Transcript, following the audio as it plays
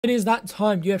It is that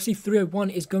time. UFC 301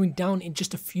 is going down in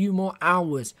just a few more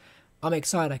hours. I'm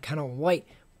excited. I cannot wait.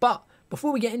 But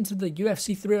before we get into the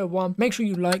UFC 301, make sure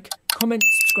you like, comment,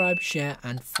 subscribe, share,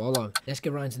 and follow. Let's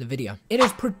get right into the video. It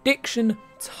is prediction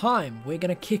time. We're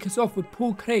going to kick us off with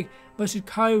Paul Craig versus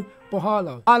Caio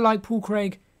Borralho. I like Paul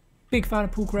Craig. Big fan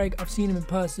of Paul Craig. I've seen him in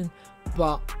person.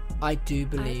 But I do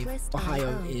believe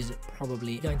Borralho is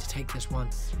probably going to take this one.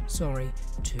 Sorry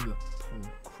to Paul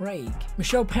Craig.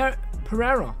 Michel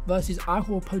Pereira versus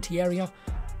Ihor Potieria.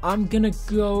 I'm gonna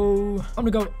go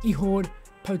Ihor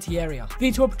Potieria.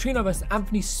 VITOR PETRINO versus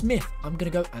Anthony Smith. I'm gonna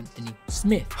go Anthony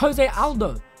Smith. JOSÉ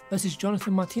ALDO versus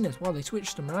Jonathan Martinez. Well, they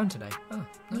switched them around today. Oh,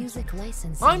 nice. Music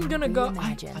licensing. I'm gonna go.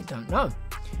 I don't know.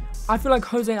 I feel like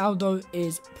JOSÉ ALDO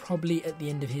is probably at the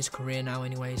end of his career now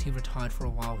anyways. He retired for a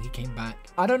while. He came back.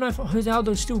 I don't know if JOSÉ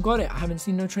ALDO still got it. I haven't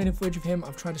seen no training footage of him.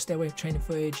 I've tried to stay away from training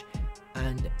footage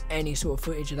and any sort of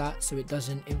footage of that so it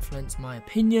doesn't influence my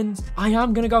opinions. I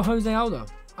am going to go JOSÉ ALDO.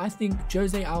 I think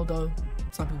JOSÉ ALDO,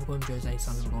 some people call him Jose,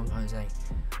 some people call him Jose.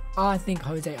 I think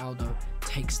JOSÉ ALDO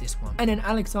takes this one. And then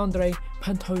Alexandre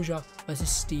Pantoja versus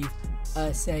Steve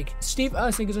Erceg. Steve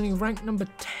Erceg is only ranked number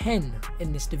 10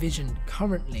 in this division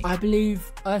currently. I believe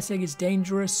Erceg is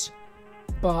dangerous,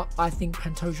 but I think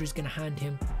Pantoja is going to hand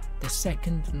him the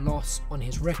second loss on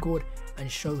his record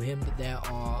and show him that there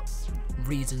are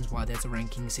reasons why there's a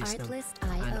ranking system.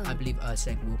 And I believe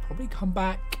Erceg will probably come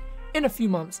back in a few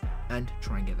months and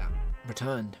try and get that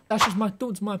returned. That's just my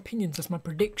thoughts, my opinions, that's my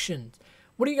predictions.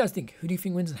 What do you guys think? Who do you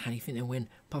think wins and how do you think they'll win?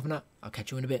 Apart from that, I'll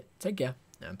catch you in a bit. Take care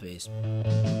and peace.